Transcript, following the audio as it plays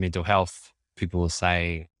mental health, people were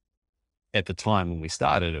saying at the time when we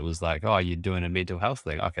started, it was like, oh, you're doing a mental health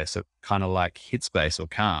thing. Okay. So kind of like Headspace or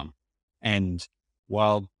Calm. And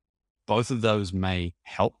while both of those may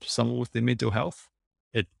help someone with their mental health,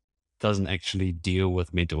 it doesn't actually deal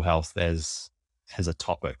with mental health as a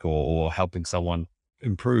topic or helping someone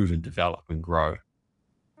improve and develop and grow.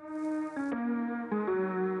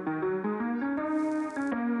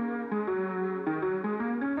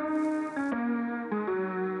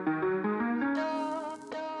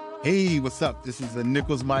 Hey, what's up? This is the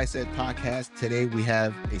Nichols Mindset Podcast. Today we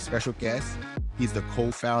have a special guest. He's the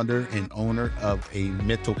co-founder and owner of a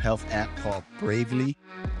mental health app called Bravely,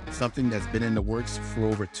 something that's been in the works for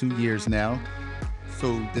over 2 years now.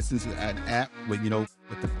 So this is an app with,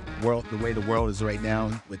 with the world, the way the world is right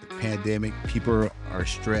now with the pandemic, people are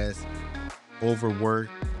stressed,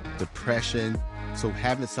 overworked, depression. So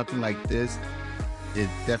having something like this is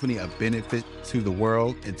definitely a benefit to the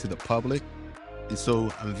world and to the public. And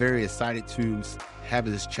so I'm very excited to have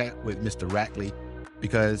this chat with Mr. Rackley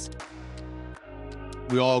because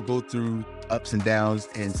we all go through ups and downs.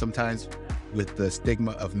 And sometimes with the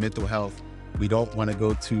stigma of mental health, we don't want to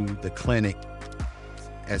go to the clinic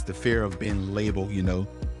as the fear of being labeled.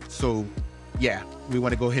 So yeah, we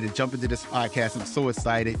want to go ahead and jump into this podcast. I'm so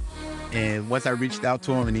excited. And once I reached out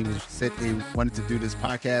to him and said they wanted to do this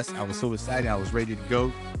podcast, I was so excited. I was ready to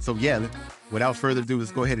go. So yeah, without further ado,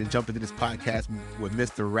 let's go ahead and jump into this podcast with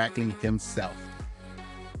Mr. Rackley himself.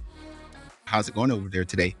 How's it going over there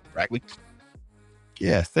today, Rackley?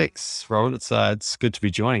 Yeah, thanks, Robert. It's good to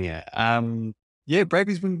be joining you. Yeah,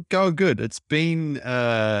 Bravey's been going good. It's been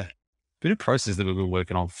a process that we've been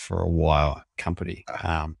working on for a while. Company,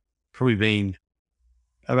 probably been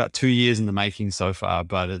about 2 years in the making so far,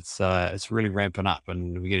 but it's really ramping up,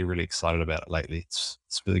 and we're getting really excited about it lately. It's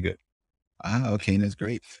really good. Okay, that's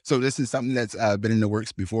great. So this is something that's been in the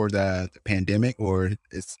works before the pandemic, or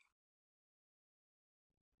it's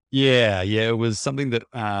Yeah. It was something that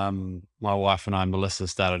my wife and I, Melissa,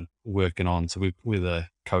 started working on. So we're the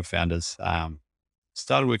co-founders.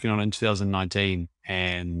 Started working on it in 2019,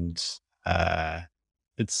 and uh,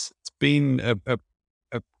 it's been a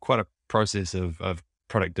quite a process of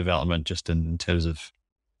product development, just in terms of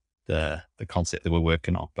the concept that we're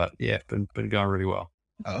working on. But yeah, been going really well.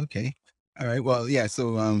 okay. All right. Well, yeah.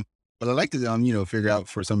 So, but I'd like to, figure out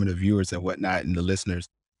for some of the viewers and whatnot and the listeners,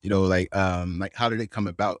 like how did it come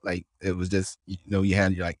about? Like, it was just, you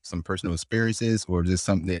had like some personal experiences, or just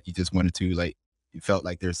something that you just wanted to, like, you felt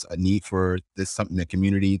like there's a need for this, something in the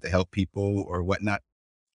community to help people or whatnot.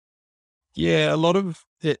 Yeah, a lot of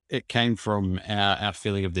it came from our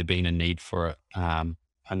feeling of there being a need for it.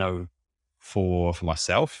 I know for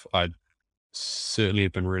myself, I certainly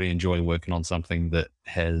have been really enjoying working on something that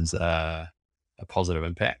has a positive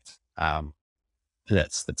impact.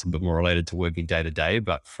 That's a bit more related to working day to day,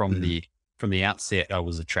 but Hmm. from the outset, I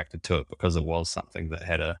was attracted to it because it was something that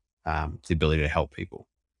had the ability to help people.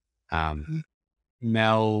 Um,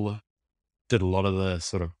 Mel did a lot of the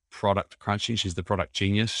sort of product crunching. She's the product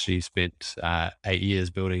genius. She spent 8 years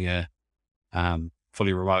building a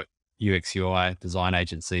fully remote UX UI design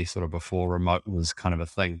agency, sort of before remote was kind of a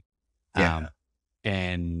thing. Yeah. Um,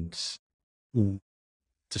 and mm,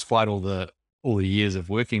 despite all the years of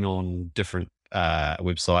working on different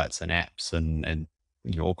websites and apps and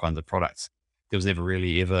all kinds of products, there was never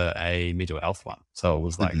really ever a mental health one. So it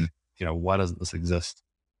was like, Hmm. why doesn't this exist?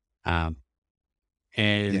 Um, Yeah.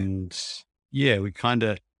 and yeah, we kind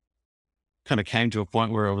of came to a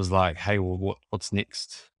point where it was like, hey, well, what's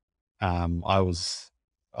next? I was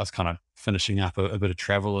kind of finishing up a bit of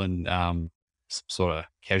travel and some sort of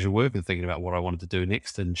casual work and thinking about what I wanted to do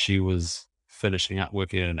next. And she was finishing up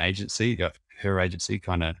working at an agency. Her agency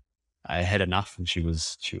kind of had enough, and she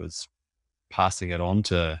was passing it on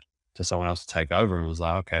to someone else to take over. And was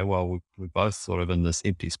like, okay, well, we're both sort of in this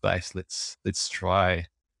empty space. Let's try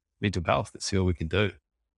mental health. Let's see what we can do.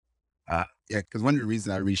 Yeah. Because one of the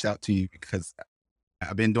reasons I reached out to you, because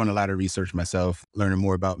I've been doing a lot of research myself, learning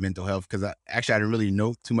more about mental health, because I didn't really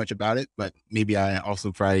know too much about it, but maybe I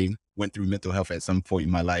also probably went through mental health at some point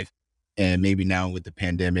in my life. And maybe now with the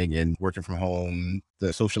pandemic and working from home,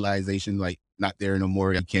 the socialization, like not there no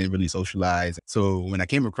more. You can't really socialize. So when I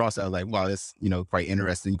came across it, I was like, wow, that's, quite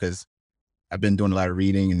interesting because I've been doing a lot of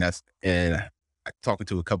reading and talking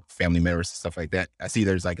to a couple family members and stuff like that. I see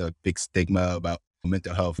there's like a big stigma about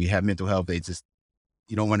mental health. We have mental health.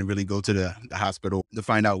 You don't want to really go to the hospital to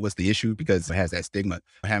find out what's the issue because it has that stigma.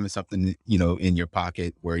 Having something, in your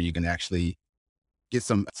pocket where you can actually get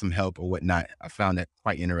some help or whatnot, I found that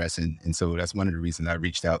quite interesting. And so that's one of the reasons I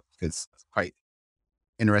reached out because it's quite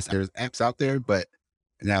interesting. There's apps out there, but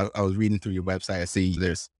Now I was reading through your website. I see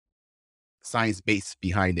there's science base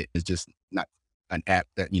behind it. It's just not an app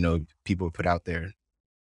that, people put out there.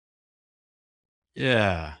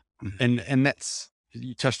 Yeah. Mhm, And that's,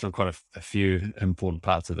 you touched on quite a few important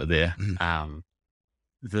parts of it there. mhm,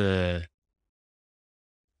 The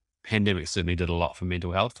pandemic certainly did a lot for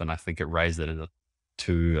mental health, and I think it raised it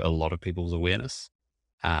to a lot of people's awareness.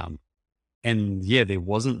 Um, and yeah, there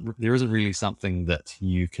isn't really something that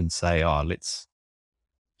you can say, oh,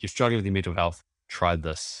 you're struggling with your mental health, try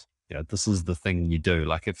this. This is the thing you do.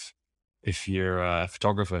 Like if you're a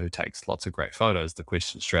photographer who takes lots of great photos, the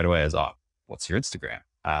question straight away is, oh, what's your Instagram?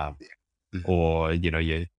 mhm, Or,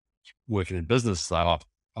 you're working in business, it's like, oh,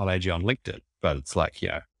 I'll add you on LinkedIn. But it's like,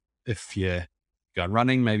 if you're going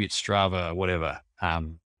running, maybe it's Strava or whatever.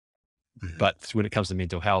 mhm, But when it comes to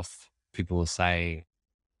mental health, people are saying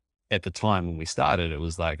at the time when we started, it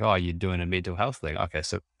was like, oh, you're doing a mental health thing. Okay.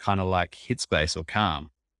 So kind of like Headspace or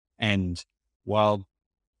Calm. And while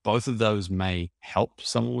both of those may help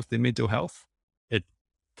someone with their mental health, it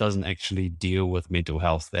doesn't actually deal with mental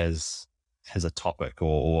health as a topic,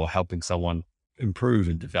 or helping someone improve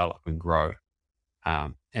and develop and grow.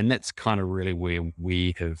 And that's kind of really where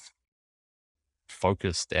we have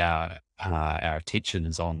focused our attention,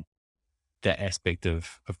 is on that aspect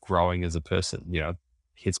of growing as a person.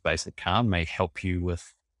 Headspace and Calm may help you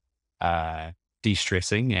with uh,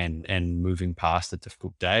 de-stressing and moving past a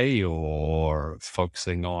difficult day, or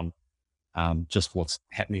focusing on just what's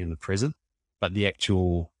happening in the present. But the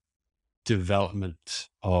actual development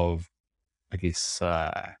of, I guess,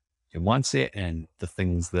 your mindset and the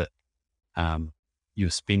things that um, you're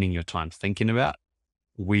spending your time thinking about,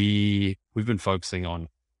 we've been focusing on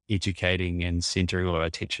educating and centering all our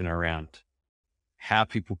attention around how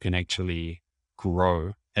people can actually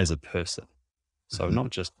grow as a person. So mhm, not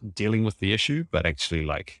just dealing with the issue, but actually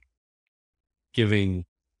like giving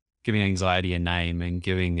anxiety a name, and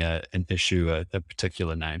giving an issue a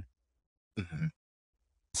particular name. mhm.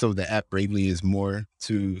 So the app Bravely is more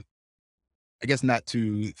to, I guess, not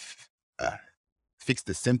to uh, fix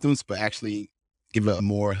the symptoms, but actually give a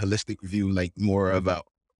more holistic view, like more of a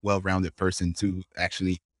well-rounded person to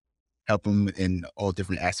actually help them in all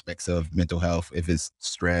different aspects of mental health, if it's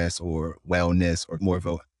stress or wellness or more of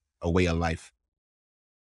a way of life.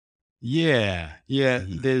 Yeah, yeah.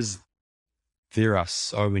 Mhm, There are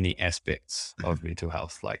so many aspects mhm, of mental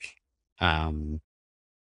health. Like, um,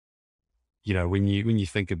 when you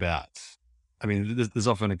think about, I mean, there's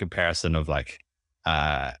often a comparison of like,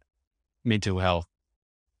 uh, mental health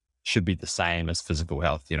should be the same as physical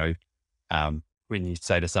health. When you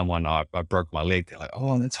say to someone, I broke my leg, they're like,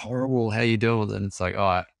 oh, that's horrible. How you doing with it? And it's like,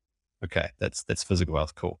 oh, okay, that's physical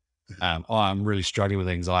health. Cool. mhm, Oh, I'm really struggling with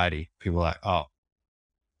anxiety. People are like, oh,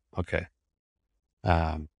 okay.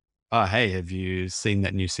 Um, oh, hey, have you seen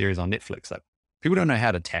that new series on Netflix? Like, people don't know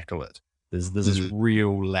how to tackle it. There's this mhm,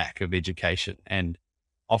 real lack of education, and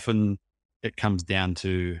often it comes down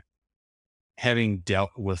to having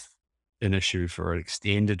dealt with an issue for an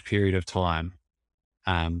extended period of time,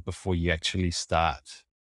 before you actually start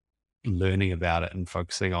learning about it and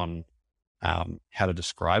focusing on how to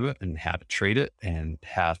describe it and how to treat it and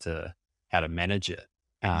how to manage it.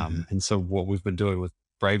 mhm, And so what we've been doing with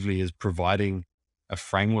Bravely is providing a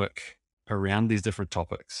framework around these different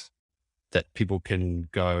topics that people can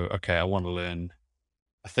go, okay, I want to learn.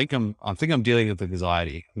 I think I'm dealing with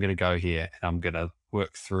anxiety. I'm going to go here and I'm going to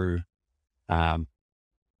work through um,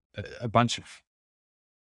 a bunch of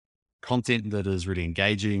content that is really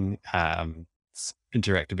engaging,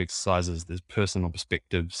 interactive exercises, there's personal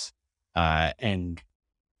perspectives, and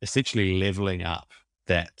essentially leveling up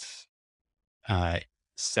that uh,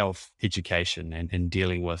 self education, and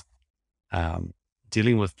um,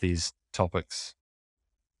 dealing with these topics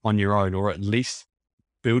on your own, or at least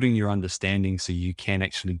building your understanding so you can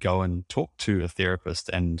actually go and talk to a therapist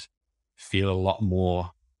and feel a lot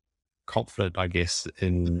more confident, I guess,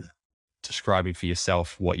 in describing for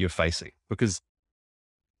yourself what you're facing. Because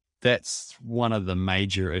that's one of the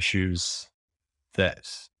major issues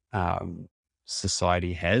that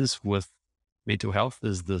society has with mental health,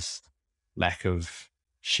 is this lack of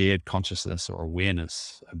shared consciousness or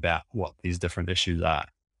awareness about what these different issues are.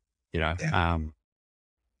 You know, yeah, um,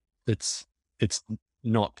 it's it's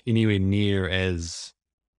not anywhere near as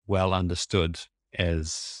well understood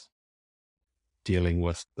as dealing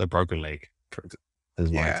with a broken leg, as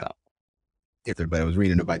one yeah. example. If there, but I was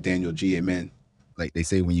reading about Daniel G. Like they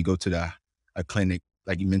say, when you go to a clinic,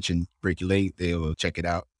 like you mentioned, break your leg, they will check it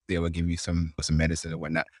out. They will give you some medicine or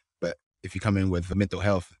whatnot. But if you come in with mental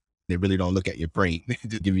health, they really don't look at your brain. They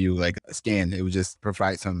just give you like a scan. It would just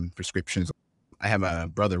provide some prescriptions. I have a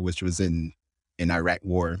brother which was in in Iraq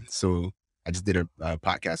war. So I just did a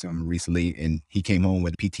podcast on him recently, and he came home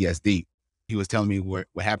with PTSD. He was telling me what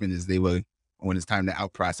happened is they would, when it's time to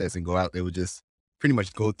out process and go out, they would just pretty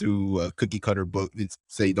much go through a cookie cutter book and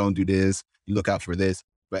say, don't do this, you look out for this.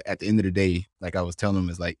 But at the end of the day, like I was telling him,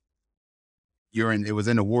 is like, it was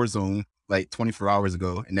in a war zone like 24 hours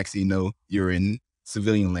ago. And next thing you know, you're in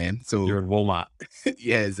civilian land. So You're in Walmart.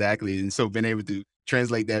 yeah, exactly. And so being able to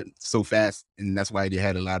translate that so fast, and that's why you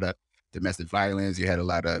had a lot of domestic violence, you had a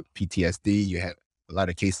lot of PTSD, you had a lot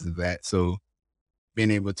of cases of that. So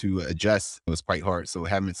being able to adjust was quite hard. So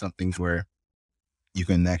having something where you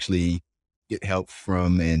can actually get help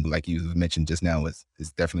from, and like you mentioned just now, is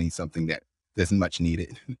definitely something that's much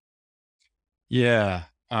needed. Yeah.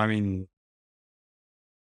 I mean,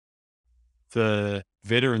 the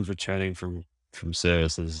veterans returning from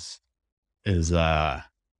service is it's a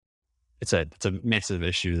massive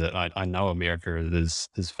issue that I know America is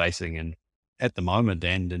facing, and at the moment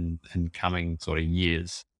and in coming sort of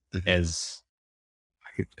years, Mhm. as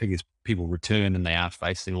I guess people return and they are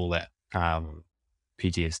facing all that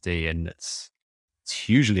PTSD, and it's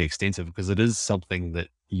hugely extensive because it is something that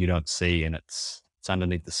you don't see, and it's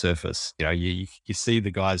underneath the surface. You know, you see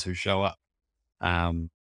the guys who show up um,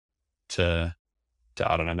 to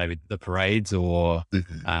I don't know, maybe the parades or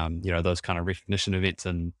Mhm. those kind of recognition events,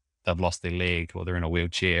 and they've lost their leg or they're in a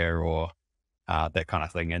wheelchair or that kind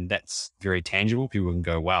of thing, and that's very tangible. People can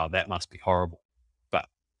go, "Wow, that must be horrible," but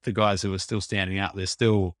the guys who are still standing up, they're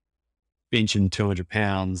still benching 200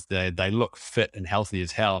 pounds. They look fit and healthy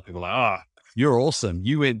as hell. People are like, "Oh, you're awesome.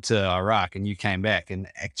 You went to Iraq and you came back," and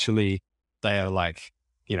actually, they are like,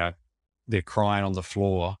 you know, they're crying on the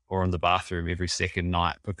floor or in the bathroom every second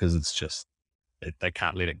night because it's just they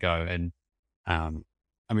can't let it go. And um,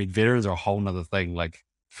 I mean, veterans are a whole nother thing. Like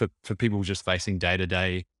for people just facing day to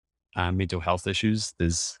day mental health issues,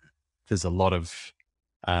 there's a lot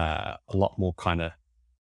more kind of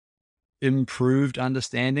improved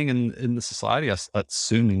understanding in the society. It's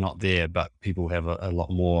certainly not there, but people have a lot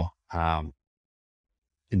more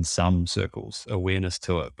in some circles awareness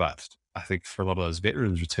to it. But I think for a lot of those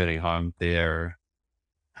veterans returning home,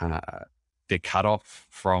 uh, they're cut off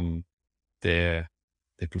from their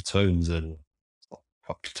platoons and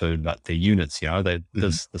not platoon, but their units. You know, they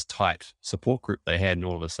Mhm. this tight support group they had, and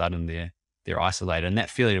all of a sudden they're isolated, and that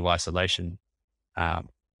feeling of isolation um,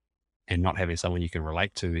 and not having someone you can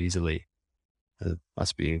relate to easily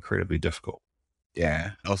must be incredibly difficult.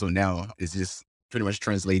 Yeah. Also now it's just pretty much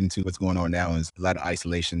translating to what's going on now is a lot of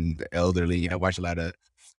isolation, the elderly. I watch a lot of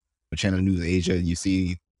Channel News Asia. You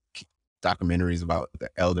see documentaries about the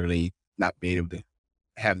elderly not being able to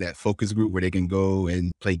have that focus group where they can go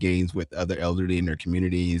and play games with other elderly in their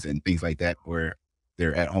communities and things like that, where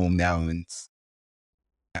they're at home now. And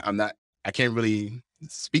I'm not, I can't really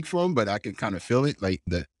speak for them, but I can kind of feel it, like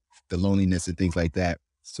the loneliness and things like that.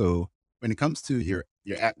 So when it comes to your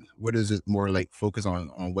app, what is it more like focus on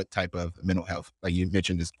what type of mental health? Like you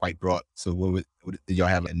mentioned, is quite broad. So did y'all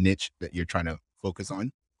have a niche that you're trying to focus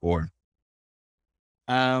on, or?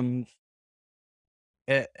 Um,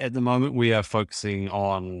 at the moment, we are focusing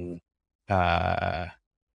on uh,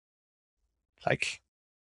 like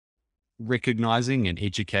recognizing and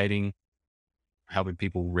educating, helping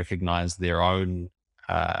people recognize their own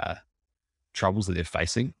uh, troubles that they're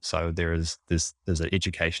facing. So there's an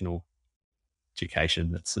education.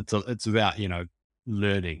 It's about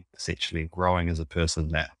learning essentially, growing as a person.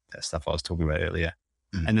 That stuff I was talking about earlier.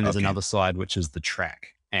 Mm, And then there's okay. another side which is the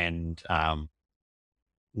track. And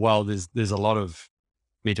while there's a lot of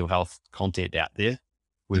mental health content out there,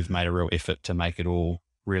 we've Mhm. made a real effort to make it all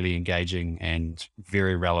really engaging and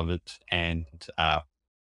very relevant and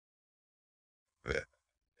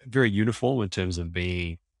very uniform in terms of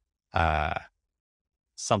being uh,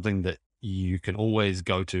 something that you can always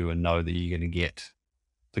go to and know that you're going to get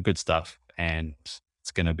the good stuff, and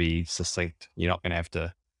it's going to be succinct. You're not going to have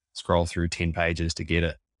to scroll through 10 pages to get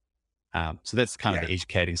it. So that's kind of Yeah. the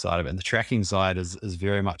educating side of it. And the tracking side is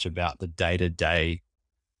very much about the day to day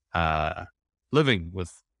living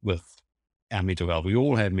with our mental health. We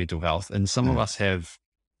all have mental health, and some of Mm, us have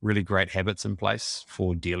really great habits in place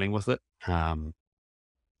for dealing with it.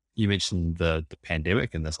 You mentioned the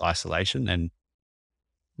pandemic and this isolation, and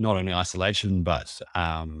not only isolation, but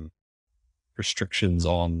restrictions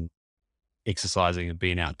on exercising and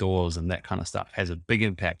being outdoors and that kind of stuff has a big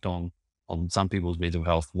impact on some people's mental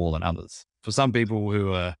health more than others. For some people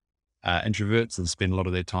who are introverts and spend a lot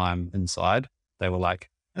of their time inside, they were like,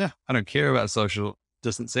 "Yeah, I don't care about social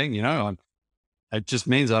distancing. It just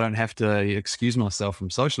means I don't have to excuse myself from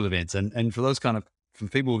social events." And for those for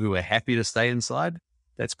people who are happy to stay inside,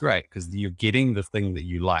 that's great because you're getting the thing that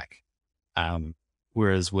you like. Um,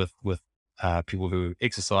 whereas with people who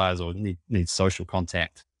exercise or need social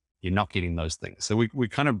contact, you're not getting those things. So we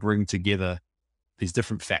kind of bring together these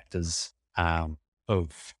different factors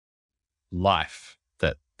of life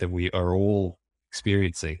that we are all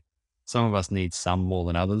experiencing. Some of us need some more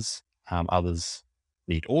than others. Others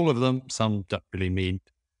need all of them. Some don't really need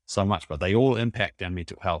so much, but they all impact our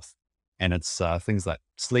mental health. And it's things like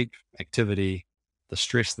sleep, activity, the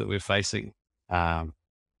stress that we're facing, um,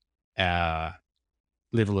 our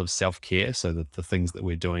level of self care. So that the things that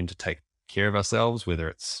we're doing to take care of ourselves, whether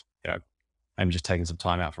it's maybe just taking some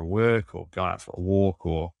time out from work or going out for a walk,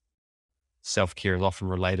 or self care is often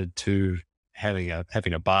related to having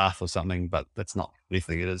a bath or something, but that's not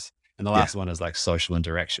anything it is. And the Yeah. last one is like social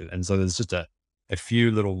interaction. And so there's just a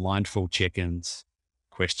few little mindful check-ins,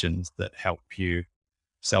 questions that help you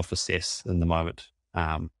self-assess in the moment.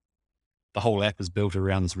 The whole app is built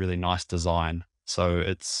around this really nice design. So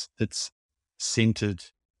it's centered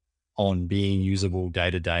on being usable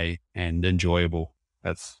day to day and enjoyable.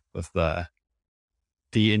 That's with the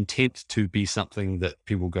intent to be something that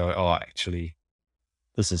people go, oh, actually,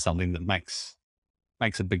 this is something that makes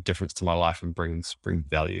a big difference to my life and brings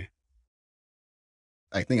value.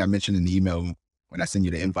 I think I mentioned in the email when I sent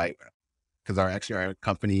you the invite, because our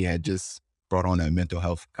company had just brought on a mental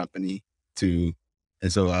health company to,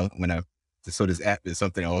 and so so this app is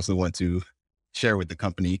something I also want to share with the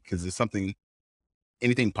company, because it's something,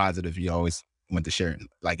 anything positive you always want to share,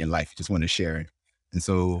 like in life, you just want to share it. And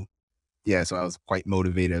so, yeah, so I was quite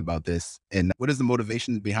motivated about this. And what is the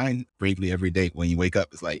motivation behind Bravely every day when you wake up?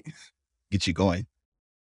 It's like, get you going.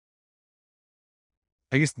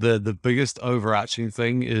 I guess the biggest overarching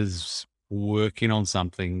thing is working on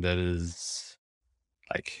something that is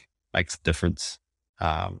like makes a difference.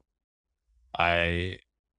 Um, I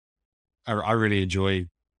I really enjoy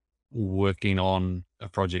working on a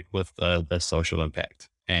project with the social impact,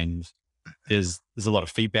 and there's a lot of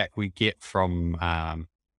feedback we get from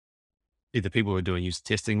either people who are doing user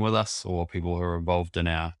testing with us or people who are involved in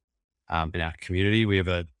our community. We have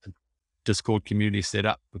a Discord community set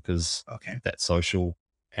up because Okay. that social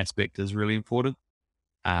aspect is really important.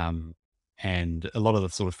 Um, and a lot of the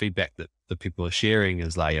sort of feedback that people are sharing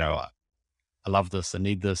is like, I love this, I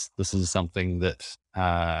need this. This is something that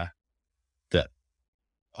I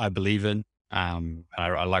believe in.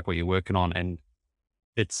 I like what you're working on, and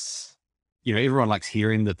it's everyone likes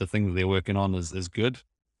hearing that the thing that they're working on is good,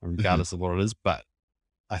 Hmm. regardless of what it is. But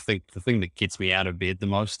I think the thing that gets me out of bed the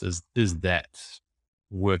most is that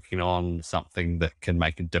working on something that can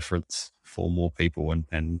make a difference for more people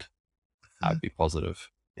and be positive.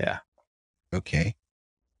 Yeah. Okay.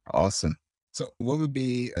 Awesome. So what would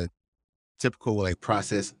be a typical like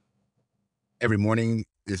process every morning?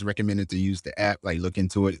 Is recommended to use the app, like look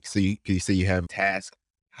into it. So can you say you have tasks?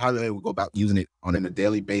 How do they go about using it on a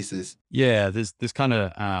daily basis? Yeah. There's kind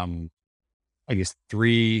of I guess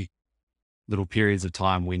three little periods of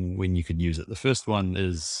time when you could use it. The first one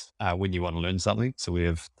is when you want to learn something. So we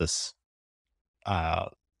have this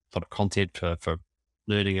lot of content for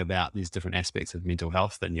learning about these different aspects of mental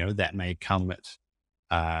health. And that may come at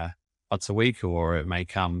uh, once a week, or it may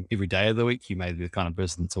come every day of the week. You may be the kind of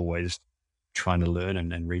person that's always trying to learn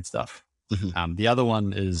and read stuff. Hmm. The other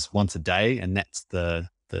one is once a day, and that's the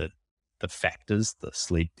factors, the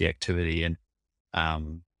sleep, the activity, and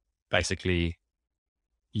um, basically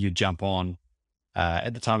you jump on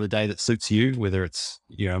at the time of the day that suits you, whether it's,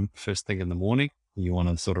 first thing in the morning, you want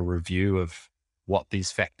a sort of review of what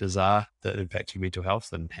these factors are that impact your mental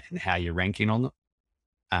health and how you're ranking on them.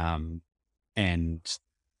 Um, and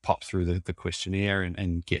pop through the questionnaire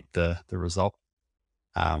and get the result.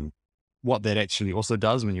 Um, what that actually also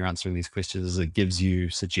does when you're answering these questions is it gives you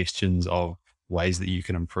suggestions of ways that you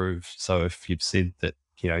can improve. So if you've said that,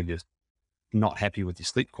 you're not happy with your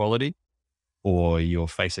sleep quality, or you're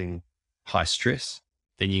facing high stress,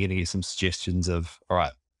 then you're going to get some suggestions of, all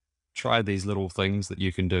right, try these little things that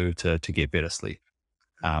you can do to get better sleep.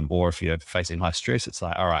 Or if you're facing high stress, it's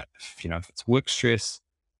like, all right, if it's work stress,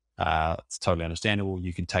 it's totally understandable.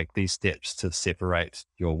 You can take these steps to separate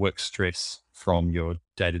your work stress from your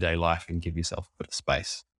day to day life and give yourself a bit of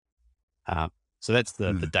space. Um, so that's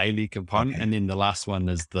the Mm. daily component, Okay. and then the last one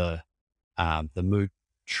is the mood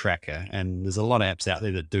tracker. And there's a lot of apps out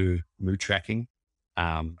there that do mood tracking.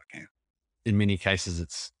 Um, Okay. in many cases,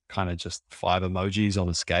 it's kind of just five emojis on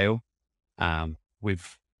a scale.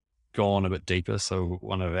 We've gone a bit deeper. So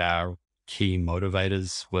one of our key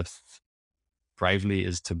motivators with Bravely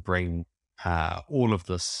is to bring all of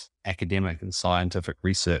this academic and scientific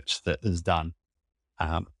research that is done.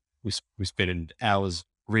 Um, we spent hours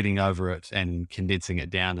reading over it and condensing it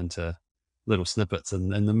down into little snippets,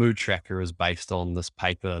 and the mood tracker is based on this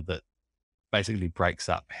paper that basically breaks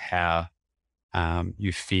up how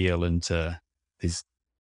you feel into these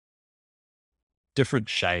different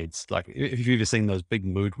shades. Like if you've ever seen those big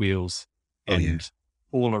mood wheels, Oh yeah. and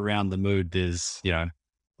all around the mood, there's,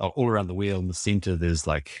 all around the wheel in the center, there's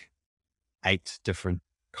like 8 different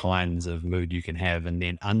kinds of mood you can have. And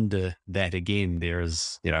then under that again, there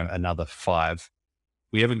is, another 5.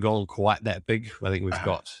 We haven't gone quite that big. I think we've Uh-huh.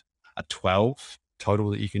 got a 12 total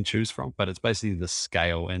that you can choose from, but it's basically the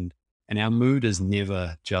scale. And our mood is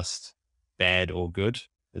never just bad or good.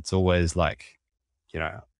 It's always like, you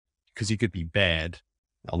know, because you could be bad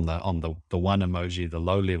on the one emoji, the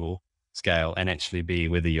low level scale, and actually be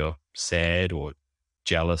whether you're sad or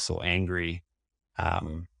jealous or angry,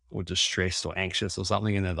 or distressed or anxious or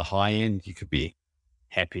something. And at the high end, you could be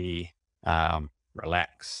happy,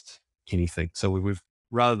 relaxed, anything. So we've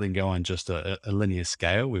rather than go on just a linear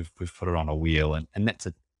scale, we've put it on a wheel, and that's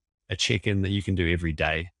a check in that you can do every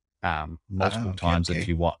day, multiple Okay. times if Okay.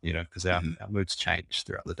 you want, because our, Mhm. our moods change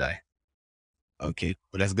throughout the day. Okay.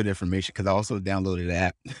 Well, that's good information because I also downloaded the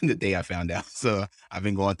app the day I found out. So I've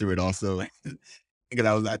been going through it also.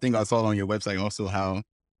 Because I think I saw on your website also how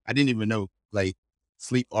I didn't even know like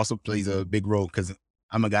sleep also plays a big role because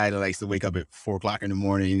I'm a guy that likes to wake up at 4 o'clock in the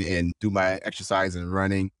morning and do my exercise and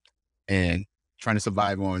running and trying to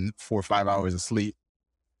survive on 4 or 5 hours of sleep.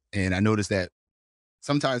 And I noticed that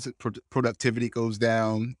sometimes productivity goes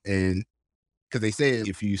down, and because they say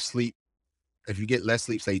if you get less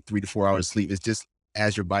sleep, say 3 to 4 hours sleep, it's just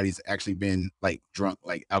as your body's actually been like drunk,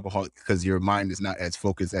 like alcohol, because your mind is not as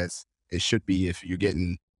focused as it should be if you're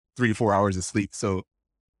getting 3 to 4 hours of sleep. So,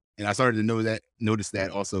 and I started to notice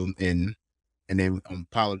that also and then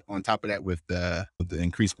piled on top of that with the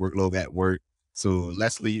increased workload at work. So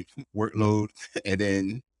less sleep, workload, and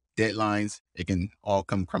then deadlines, it can all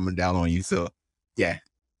come crumbling down on you. So yeah,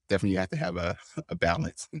 definitely you have to have a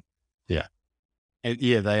balance. Yeah. And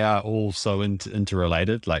yeah, they are all so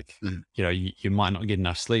interrelated. Like, Mhm, you might not get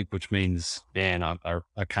enough sleep, which means, man,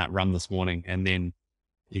 I can't run this morning. And then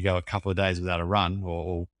you go a couple of days without a run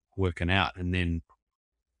or working out. And then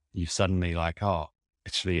you suddenly like, oh,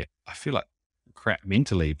 actually, I feel like crap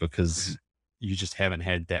mentally mhm, because you just haven't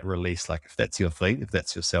had that release. Like if that's your thing, if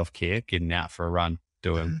that's your self care, getting out for a run,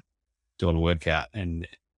 doing, mhm, doing a workout, and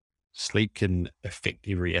sleep can affect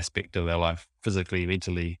every aspect of our life, physically,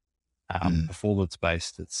 mentally, mhm. performance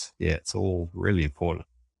based. It's all really important.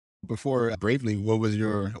 Before Bravely, what was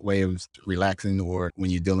your way of relaxing or when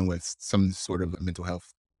you're dealing with some sort of mental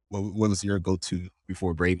health? What was your go-to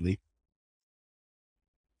before Bravely?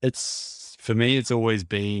 It's for me, it's always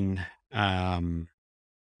been,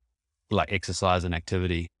 like exercise and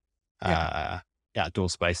activity, Yeah. uh, outdoor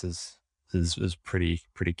spaces is pretty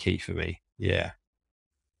key for me. Yeah.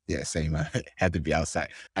 Yeah, same. I had to be outside.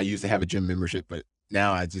 I used to have a gym membership, but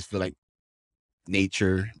now I just feel like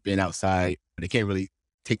nature, being outside, they can't really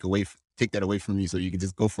take that away from you. So you can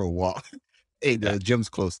just go for a walk. Hey, Yeah. the gym's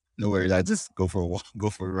close. No worries. I just go for a walk, go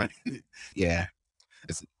for a run. Yeah.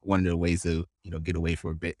 It's one of the ways to, get away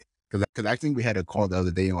for a bit. Cause I think we had a call the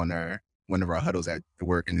other day on one of our huddles at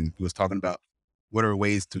work and we was talking about what are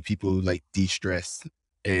ways to people like de-stress.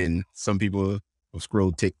 And some people will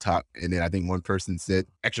scroll TikTok. And then I think one person said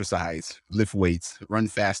exercise, lift weights, run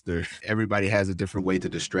faster. Everybody has a different way to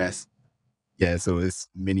distress. Yeah. So it's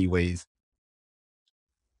many ways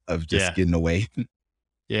of just Yeah. getting away.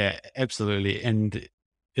 Yeah, absolutely. And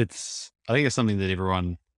I think it's something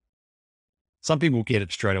that some people get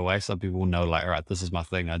it straight away. Some people know, like, all right, this is my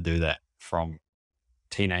thing. I do that from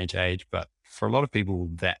teenage age. But for a lot of people,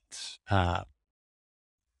 that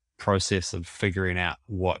process of figuring out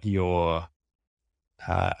what your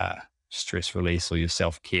uh, stress release or your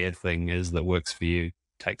self care thing is that works for you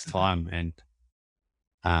takes time. And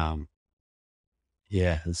um,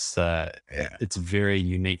 yeah, Yeah. it's very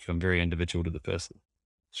unique and very individual to the person.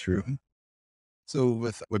 True. So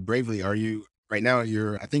with Bravely, are you right now?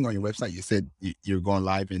 I think on your website you said you're going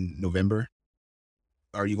live in November.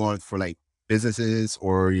 Are you going for like businesses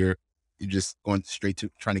or you're just going straight to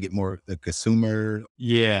trying to get more the consumer?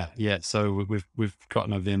 Yeah, yeah. So we've got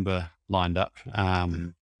November lined up.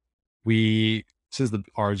 Mhm, We Since the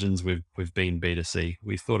origins, we've been B2C.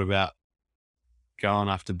 We thought about going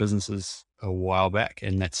after businesses a while back,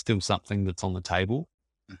 and that's still something that's on the table.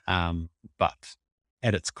 mhm, Um, but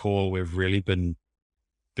at its core, we've really been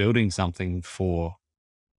building something for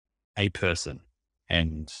a person,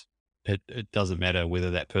 and it doesn't matter whether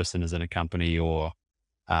that person is in a company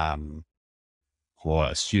um, or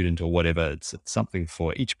a student or whatever. It's something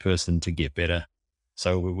for each person to get better.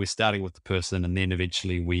 So we're starting with the person, and then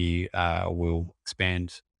eventually we will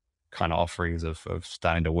expand kind of offerings of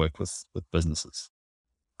starting to work with businesses.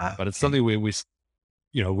 But it's Okay. something where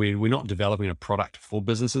we're not developing a product for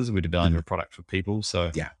businesses. We're developing Mhm. a product for people.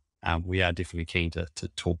 So Yeah. we are definitely keen to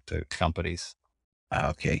talk to companies.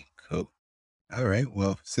 Okay. Cool. All right.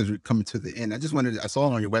 Well, since we're coming to the end, I saw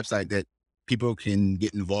on your website that people can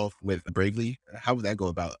get involved with Bravely. How would that go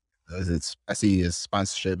about? I see a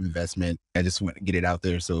sponsorship investment. I just want to get it out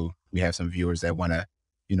there so we have some viewers that want to,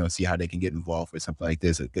 see how they can get involved with something like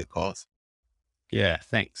this, a good cause. Yeah,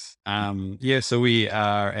 thanks. Yeah, so we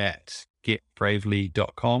are at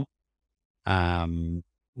getbravely.com. Um,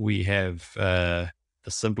 we have the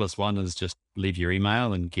simplest one is just leave your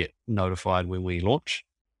email and get notified when we launch.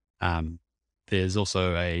 Um, there's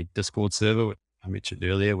also a Discord server, which I mentioned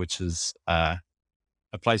earlier, which is a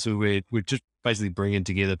place where we're just basically bringing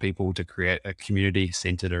together people to create a community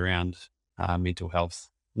centered around mental health.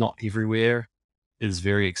 Not everywhere is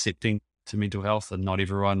very accepting to mental health, and not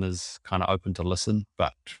everyone is kind of open to listen,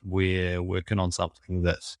 but we're working on something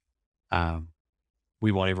that um,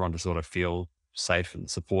 we want everyone to sort of feel safe and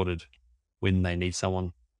supported when they need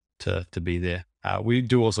someone to be there. We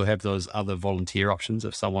do also have those other volunteer options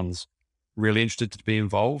if someone's really interested to be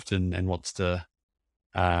involved and wants to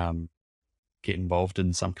um, get involved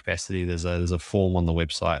in some capacity. There's a form on the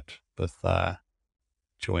website with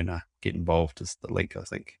join get involved is the link, I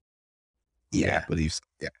think. Yeah, I Yeah, believe so.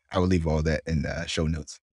 Yeah. I will leave all that in the show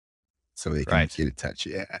notes so they can great. get in touch.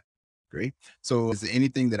 Yeah. Great. So is there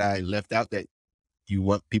anything that I left out that you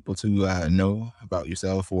want people to know about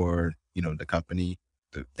yourself or, the company,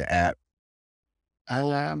 the app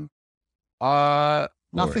Um, or,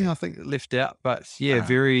 Nothing I think left out, but yeah, uh,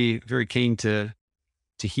 very very keen to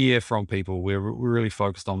hear from people. We're really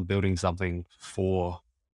focused on building something for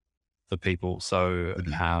the people. So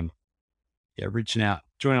mhm, yeah, reaching out,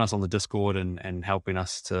 joining us on the Discord and helping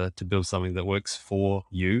us to build something that works for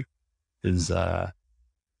you mhm.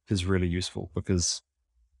 is really useful because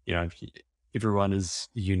you know everyone is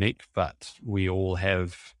unique, but we all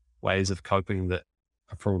have ways of coping that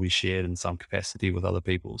are probably shared in some capacity with other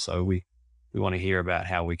people. So we want to hear about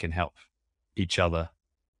how we can help each other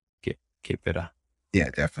get better. Yeah,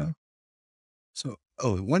 definitely. So,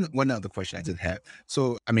 one other question I just had.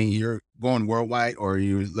 So, I mean, you're going worldwide, or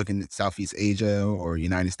you're looking at Southeast Asia or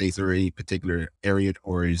United States, or any particular area,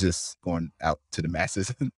 or is just going out to the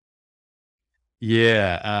masses?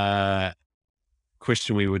 Yeah,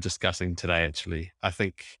 question we were discussing today actually. I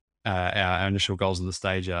think our initial goals at the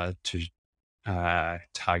stage are to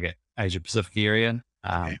target Asia Pacific area.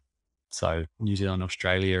 Okay. So New Zealand,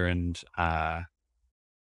 Australia, and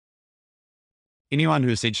anyone who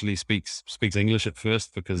essentially speaks English at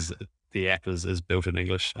first because the app is built in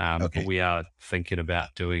English. But Okay. we are thinking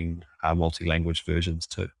about doing multi-language versions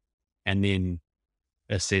too, and then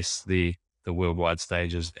assess the worldwide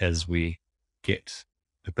stages as we get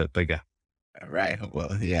a bit bigger. All right.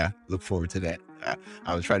 Well, yeah, look forward to that.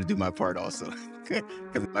 I will try to do my part also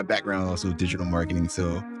because my background also digital marketing.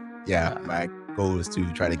 So, yeah, Uh, my goal is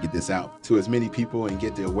to try to get this out to as many people and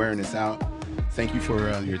get the awareness out. Thank you for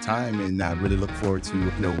your time, and I really look forward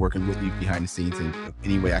to working with you behind the scenes and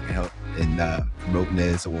any way I can help in promoting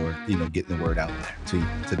this or getting the word out there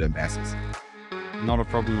to the masses. Not a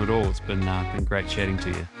problem at all. It's been great chatting to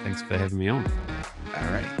you. Thanks for having me on.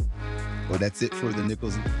 All right. Well, that's it for the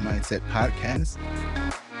Nichols Mindset Podcast.